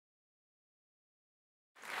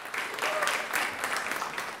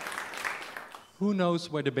Who knows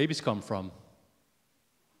where the babies come from?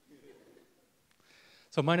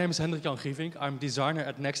 So my name is Hendrik-Jan Grievink. I'm designer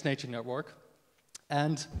at Next Nature Network.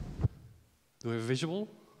 And do we have a visual?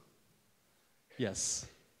 Yes.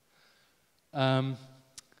 And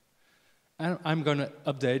I'm going to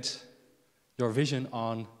update your vision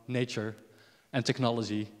on nature and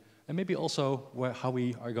technology, and maybe also how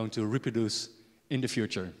we are going to reproduce in the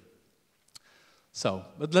future. So,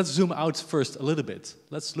 but let's zoom out first a little bit.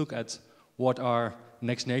 Let's look at what our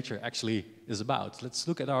Next Nature actually is about. Let's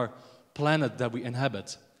look at our planet that we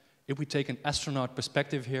inhabit. If we take an astronaut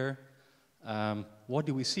perspective here, what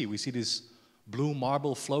do we see? We see this blue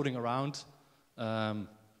marble floating around,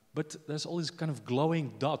 but there's all these kind of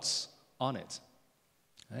glowing dots on it.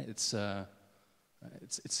 It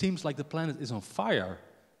seems like the planet is on fire.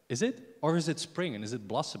 Is it? Or is it spring and is it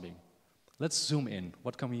blossoming? Let's zoom in.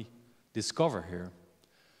 What can we discover here?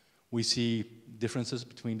 We see differences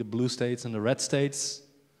between the blue states and the red states.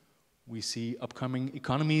 We see upcoming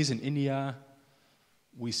economies in India.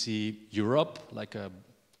 We see Europe, like a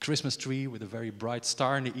Christmas tree with a very bright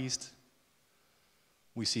star in the east.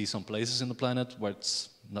 We see some places in the planet where it's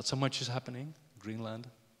not so much is happening, Greenland.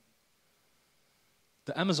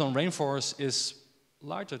 The Amazon rainforest is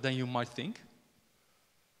larger than you might think,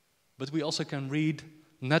 but we also can read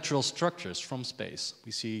natural structures from space.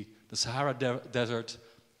 We see the Sahara Desert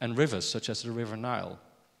and rivers, such as the River Nile.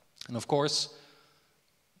 And of course,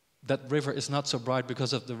 that river is not so bright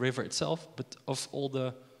because of the river itself, but of all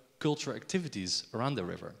the cultural activities around the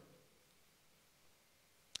river.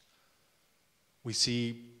 We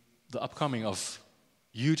see the upcoming of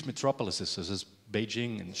huge metropolises, such as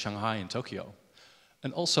Beijing and Shanghai and Tokyo,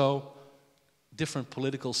 and also different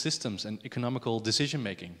political systems and economical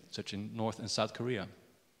decision-making, such in North and South Korea.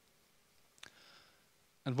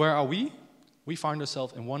 And where are we? We find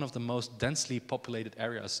ourselves in one of the most densely populated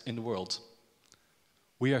areas in the world.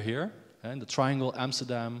 We are here, in the triangle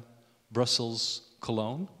Amsterdam, Brussels,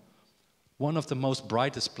 Cologne, one of the most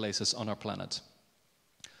brightest places on our planet.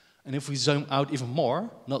 And if we zoom out even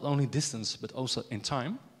more, not only distance, but also in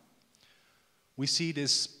time, we see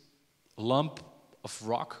this lump of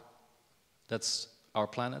rock, that's our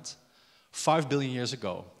planet. 5 billion years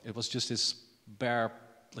ago, it was just this bare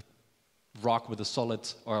rock with a solid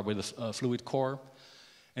or with a fluid core.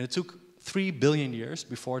 And it took 3 billion years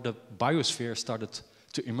before the biosphere started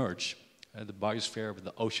to emerge. The biosphere with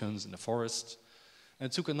the oceans and the forests. And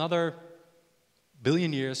it took another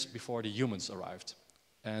billion years before the humans arrived.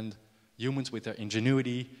 And humans, with their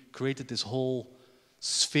ingenuity, created this whole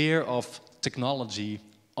sphere of technology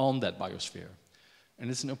on that biosphere. And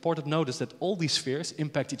it's an important notice that all these spheres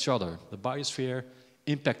impact each other. The biosphere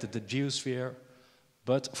impacted the geosphere,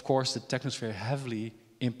 but of course the technosphere heavily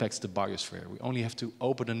impacts the biosphere. We only have to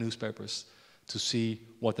open the newspapers to see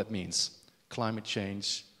what that means. Climate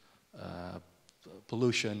change,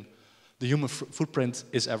 pollution, the human footprint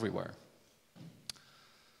is everywhere.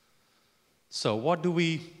 So what do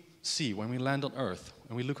we see when we land on Earth,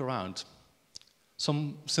 when we look around?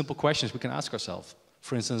 Some simple questions we can ask ourselves.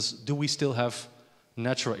 For instance, do we still have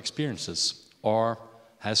natural experiences? Or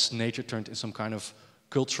has nature turned into some kind of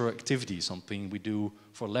cultural activity, something we do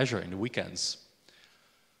for leisure in the weekends?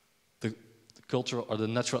 The cultural or the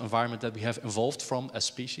natural environment that we have evolved from as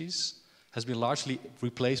species has been largely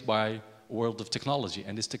replaced by a world of technology.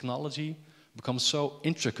 And this technology becomes so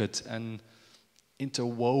intricate and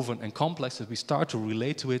interwoven and complex that we start to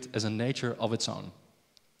relate to it as a nature of its own.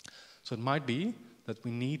 So it might be that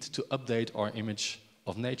we need to update our image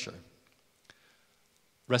of nature.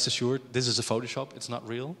 Rest assured, this is a Photoshop, it's not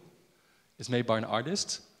real. It's made by an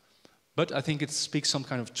artist, but I think it speaks some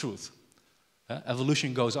kind of truth.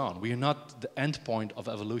 Evolution goes on. We are not the end point of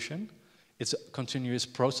evolution. It's a continuous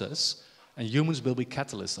process, and humans will be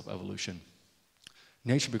catalysts of evolution.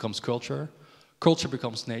 Nature becomes culture, culture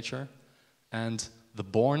becomes nature, and the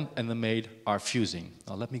born and the made are fusing.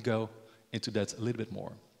 Now let me go into that a little bit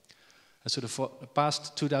more. And so for the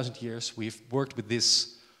past 2,000 years, we've worked with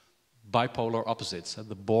this bipolar opposites,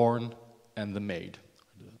 the born and the made,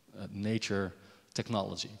 nature,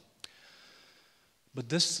 technology. But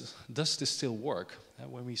does this still work?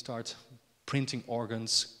 When we start printing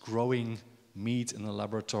organs, growing meat in a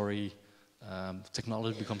laboratory,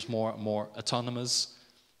 technology becomes more and more autonomous.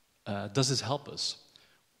 Does this help us?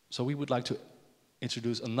 So we would like to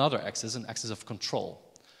introduce another axis, an axis of control.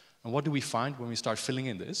 And what do we find when we start filling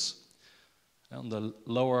in this? On the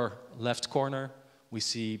lower left corner, we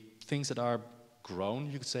see things that are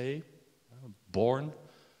grown, you could say, born,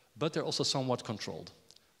 but they're also somewhat controlled.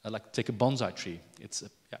 Like take a bonsai tree. It's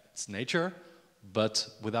nature, but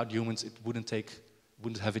without humans, it wouldn't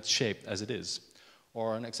have its shape as it is.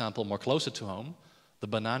 Or an example more closer to home, the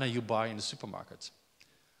banana you buy in the supermarket.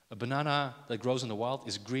 A banana that grows in the wild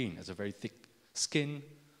is green, has a very thick skin,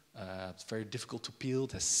 it's very difficult to peel,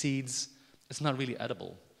 it has seeds, it's not really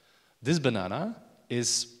edible. This banana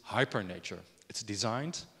is hyper nature. It's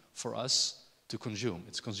designed for us to consume.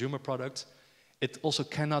 It's a consumer product. It also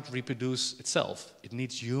cannot reproduce itself. It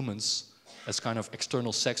needs humans as kind of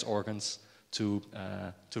external sex organs to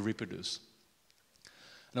reproduce.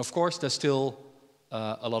 And of course, there's still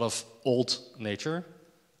a lot of old nature,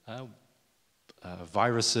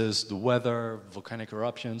 viruses, the weather, volcanic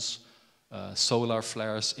eruptions, solar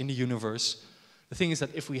flares in the universe. The thing is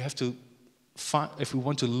that if we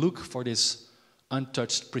want to look for this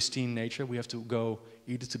untouched, pristine nature, we have to go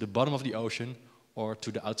either to the bottom of the ocean or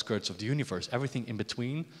to the outskirts of the universe. Everything in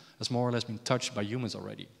between has more or less been touched by humans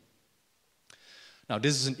already. Now,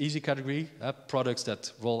 this is an easy category, products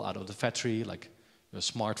that roll out of the factory, like your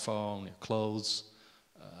smartphone, your clothes,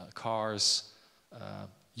 cars,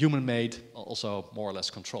 human-made, also more or less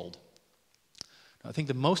controlled. Now, I think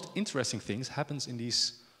the most interesting things happens in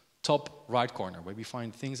these top right corner, where we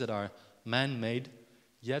find things that are man-made,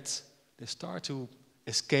 yet they start to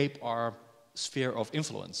escape our sphere of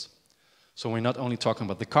influence. So we're not only talking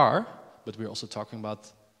about the car, but we're also talking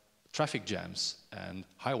about traffic jams and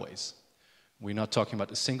highways. We're not talking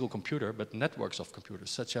about a single computer, but networks of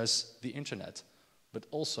computers, such as the internet, but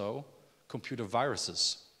also computer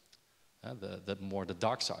viruses, the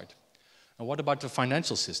dark side. And what about the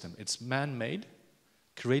financial system? It's man-made,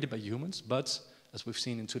 created by humans, but as we've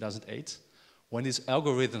seen in 2008, when these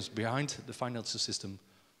algorithms behind the financial system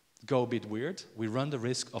go a bit weird, we run the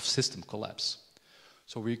risk of system collapse.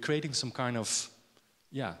 So we're creating some kind of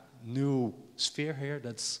new sphere here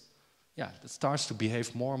that starts to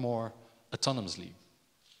behave more and more autonomously.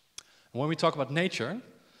 And when we talk about nature,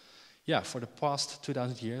 for the past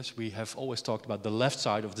 2,000 years, we have always talked about the left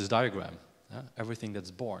side of this diagram, everything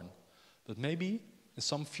that's born. But maybe in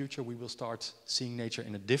some future we will start seeing nature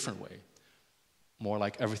in a different way, more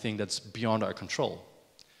like everything that's beyond our control.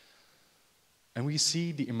 And we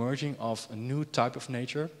see the emerging of a new type of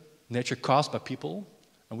nature caused by people,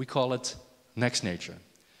 and we call it next nature.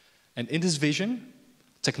 And in this vision,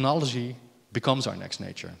 technology becomes our next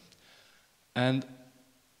nature. And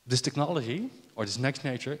this technology, or this next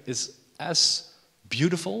nature, is as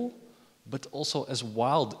beautiful, but also as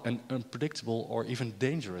wild and unpredictable or even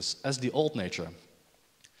dangerous as the old nature.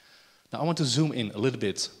 Now I want to zoom in a little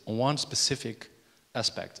bit on one specific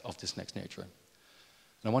aspect of this next nature.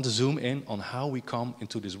 And I want to zoom in on how we come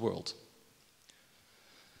into this world.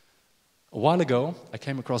 A while ago, I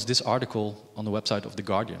came across this article on the website of The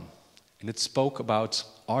Guardian, and it spoke about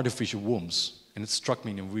artificial wombs, and it struck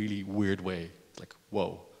me in a really weird way. It's like,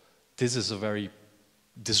 whoa, this is a very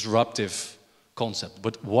disruptive concept,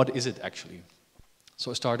 but what is it actually?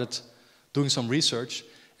 So I started doing some research,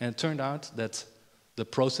 and it turned out that the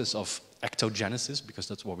process of ectogenesis, because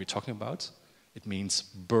that's what we're talking about, it means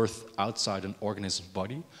birth outside an organism's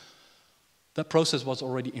body, that process was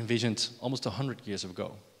already envisioned almost 100 years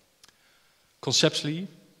ago. Conceptually,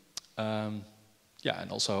 and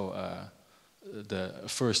also the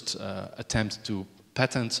first attempt to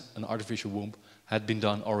patent an artificial womb had been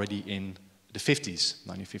done already in the 50s,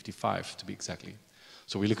 1955 to be exactly.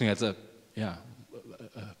 So we're looking at a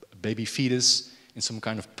baby fetus in some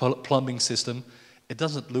kind of plumbing system. It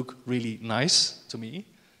doesn't look really nice to me.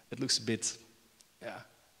 It looks a bit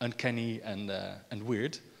uncanny and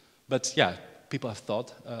weird. But people have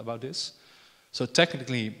thought about this. So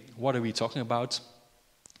technically, what are we talking about?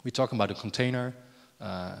 We're talking about a container,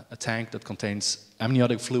 a tank that contains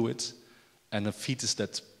amniotic fluid, and a fetus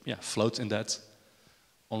that floats in that.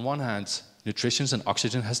 On one hand, nutrition and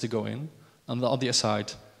oxygen has to go in. On the other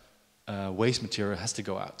side, waste material has to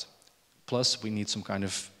go out. Plus, we need some kind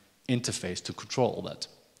of interface to control all that.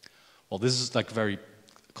 Well, this is like a very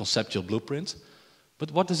conceptual blueprint,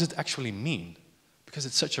 but what does it actually mean? Because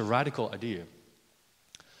it's such a radical idea.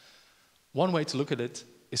 One way to look at it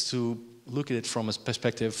is to look at it from a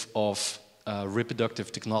perspective of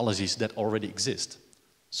reproductive technologies that already exist,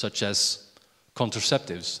 such as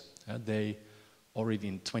contraceptives. They already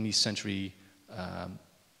in the 20th century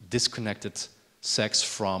disconnected sex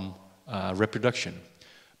from reproduction.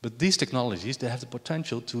 But these technologies, they have the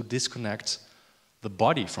potential to disconnect the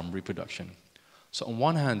body from reproduction. So on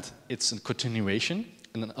one hand, it's a continuation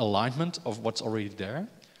and an alignment of what's already there.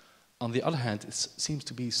 On the other hand, it seems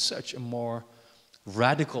to be such a more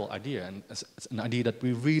radical idea, and it's an idea that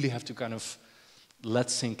we really have to kind of let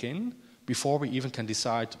sink in before we even can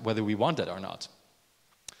decide whether we want it or not.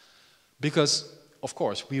 Because, of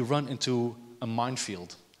course, we run into a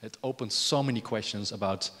minefield. It opens so many questions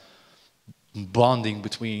about bonding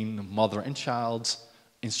between mother and child,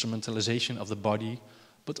 instrumentalization of the body,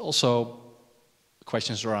 but also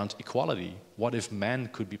questions around equality. What if men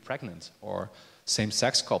could be pregnant, or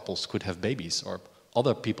same-sex couples could have babies, or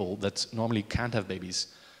other people that normally can't have babies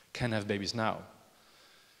can have babies now?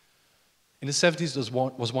 In the 70s,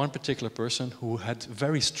 there was one particular person who had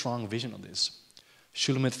very strong vision on this.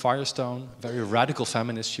 Shulamit Firestone, very radical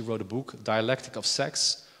feminist, she wrote a book, Dialectic of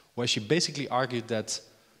Sex, where she basically argued that,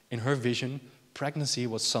 in her vision, pregnancy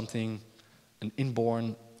was something, an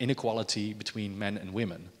inborn inequality between men and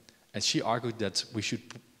women. And she argued that we should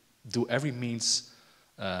do every means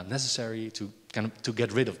necessary to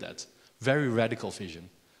get rid of that. Very radical vision.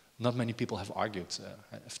 Not many people have argued,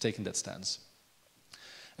 have taken that stance.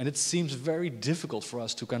 And it seems very difficult for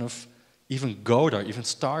us to kind of even go there, even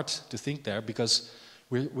start to think there, because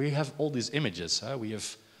we have all these images.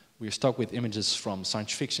 We're stuck with images from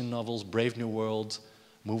science fiction novels, Brave New World,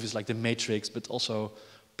 movies like The Matrix, but also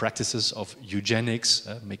practices of eugenics,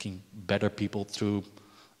 making better people through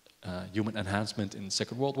human enhancement in the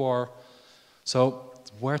Second World War. So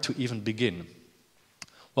where to even begin?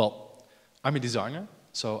 Well, I'm a designer,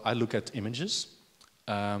 so I look at images,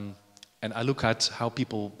 and I look at how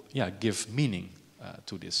people give meaning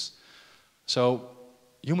to this. So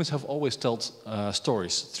humans have always told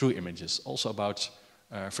stories through images, also about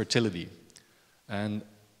fertility. And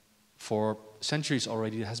for centuries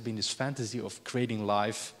already, there has been this fantasy of creating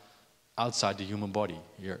life outside the human body,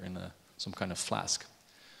 here in some kind of flask.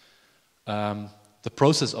 The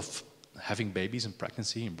process of having babies and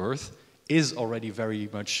pregnancy and birth is already very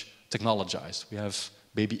much technologized. We have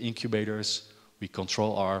baby incubators, we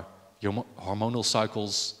control our hormonal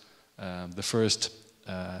cycles. The first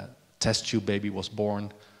test tube baby was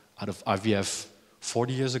born out of IVF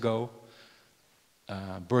 40 years ago.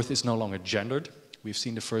 Birth is no longer gendered. We've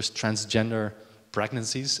seen the first transgender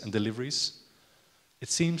pregnancies and deliveries. It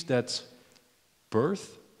seems that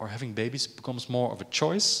birth or having babies becomes more of a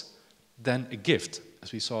choice than a gift,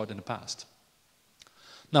 as we saw it in the past.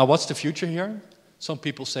 Now, what's the future here? Some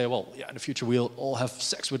people say, well, yeah, in the future we'll all have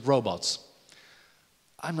sex with robots.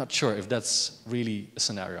 I'm not sure if that's really a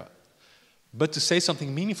scenario. But to say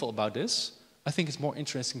something meaningful about this, I think it's more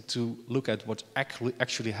interesting to look at what's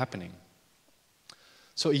actually happening.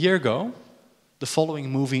 So a year ago, the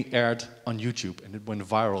following movie aired on YouTube, and it went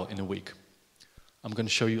viral in a week. I'm going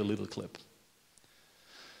to show you a little clip.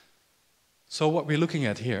 So what we're looking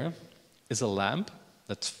at here is a lamp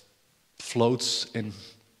that floats in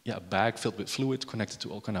a bag filled with fluid connected to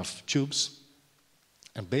all kind of tubes.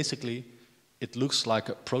 And basically, it looks like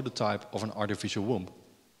a prototype of an artificial womb.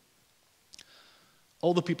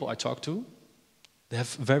 All the people I talk to, they have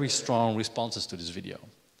very strong responses to this video.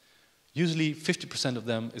 Usually 50% of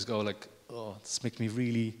them is go like, oh, this makes me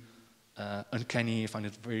really uncanny, I find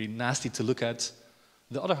it very nasty to look at.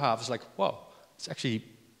 The other half is like, wow, it's actually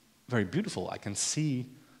very beautiful. I can see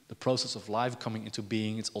the process of life coming into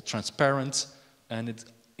being. It's all transparent, and it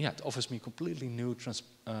offers me completely new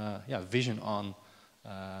vision on,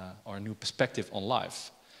 or a new perspective on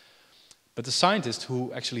life. But the scientists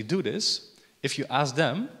who actually do this, if you ask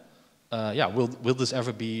them, will this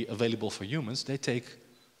ever be available for humans? They take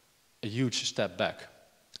a huge step back.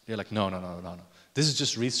 They're like, no. This is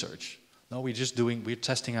just research. No, we're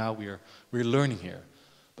testing out, we're learning here.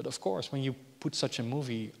 But of course, when you put such a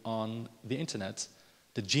movie on the internet,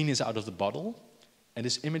 the genie is out of the bottle, and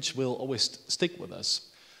this image will always stick with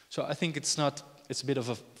us. So I think it's a bit of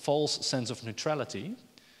a false sense of neutrality.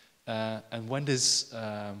 And when this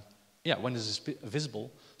is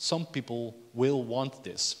visible, some people will want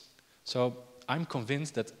this. So I'm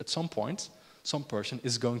convinced that at some point, some person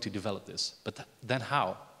is going to develop this. But then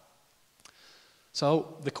how?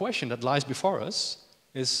 So the question that lies before us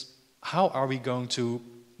is, how are we going to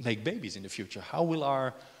make babies in the future? How will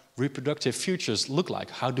our reproductive futures look like?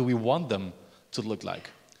 How do we want them to look like?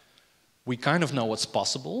 We kind of know what's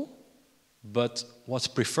possible, but what's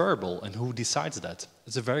preferable and who decides that?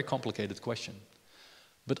 It's a very complicated question.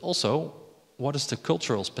 But also, what is the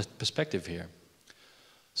cultural perspective here?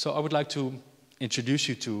 So I would like to introduce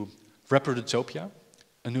you to Reproductopia,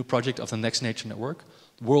 a new project of the Next Nature Network,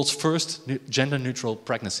 the world's first gender-neutral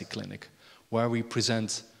pregnancy clinic, where we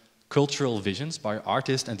present cultural visions by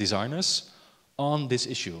artists and designers on this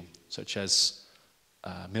issue, such as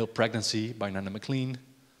male pregnancy by Nana McLean,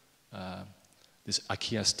 this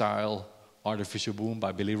IKEA-style artificial womb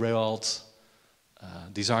by Billy Rayald,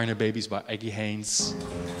 designer babies by Aggie Haynes,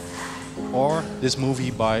 or this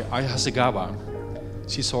movie by Ai Hasegawa.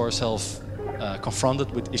 She saw herself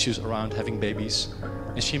confronted with issues around having babies,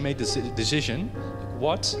 and she made this decision: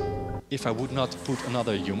 what if I would not put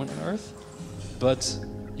another human on Earth, but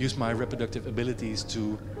use my reproductive abilities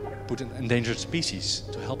to put an endangered species,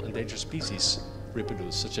 to help endangered species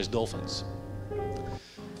reproduce, such as dolphins.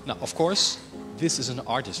 Now, of course, this is an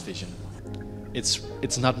artist's vision.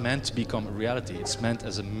 It's not meant to become a reality. It's meant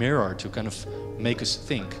as a mirror to kind of make us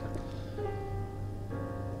think.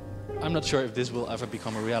 I'm not sure if this will ever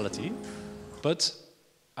become a reality, but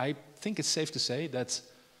I think it's safe to say that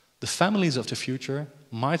the families of the future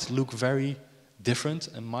might look very different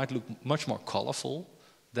and might look much more colorful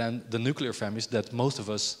than the nuclear families that most of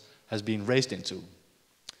us has been raised into.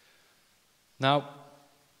 Now,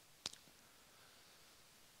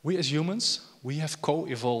 we as humans, we have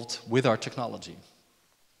co-evolved with our technology.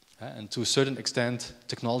 And to a certain extent,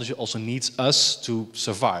 technology also needs us to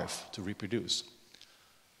survive, to reproduce.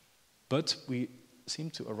 But we seem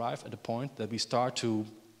to arrive at a point that we start to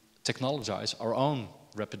technologize our own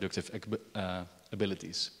reproductive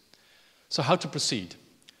abilities. So how to proceed?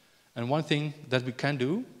 And one thing that we can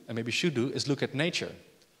do, and maybe should do, is look at nature.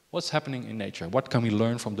 What's happening in nature? What can we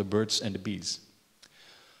learn from the birds and the bees?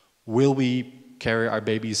 Will we carry our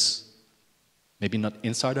babies, maybe not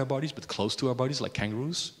inside our bodies, but close to our bodies, like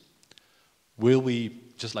kangaroos? Will we,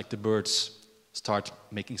 just like the birds, start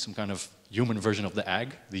making some kind of human version of the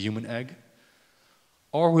egg, the human egg?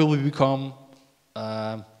 Or will we become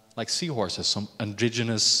like seahorses, some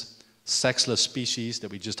androgynous, sexless species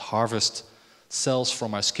that we just harvest cells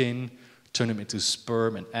from our skin, turn them into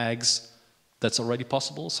sperm and eggs? That's already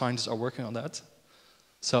possible. Scientists are working on that.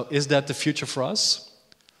 So is that the future for us?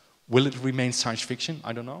 Will it remain science fiction?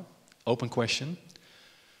 I don't know. Open question.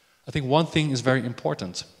 I think one thing is very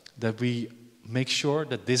important, that we make sure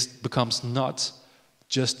that this becomes not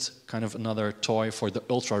just kind of another toy for the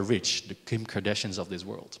ultra-rich, the Kim Kardashians of this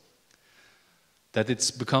world. That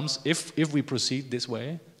it becomes, if we proceed this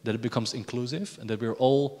way, that it becomes inclusive and that we're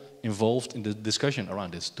all involved in the discussion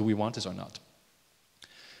around this. Do we want this or not?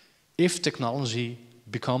 If technology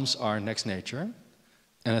becomes our next nature,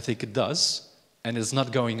 and I think it does, and it's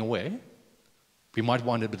not going away, we might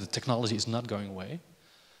want it, but the technology is not going away,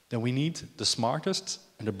 then we need the smartest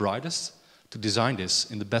and the brightest to design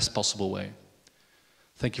this in the best possible way.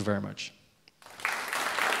 Thank you very much.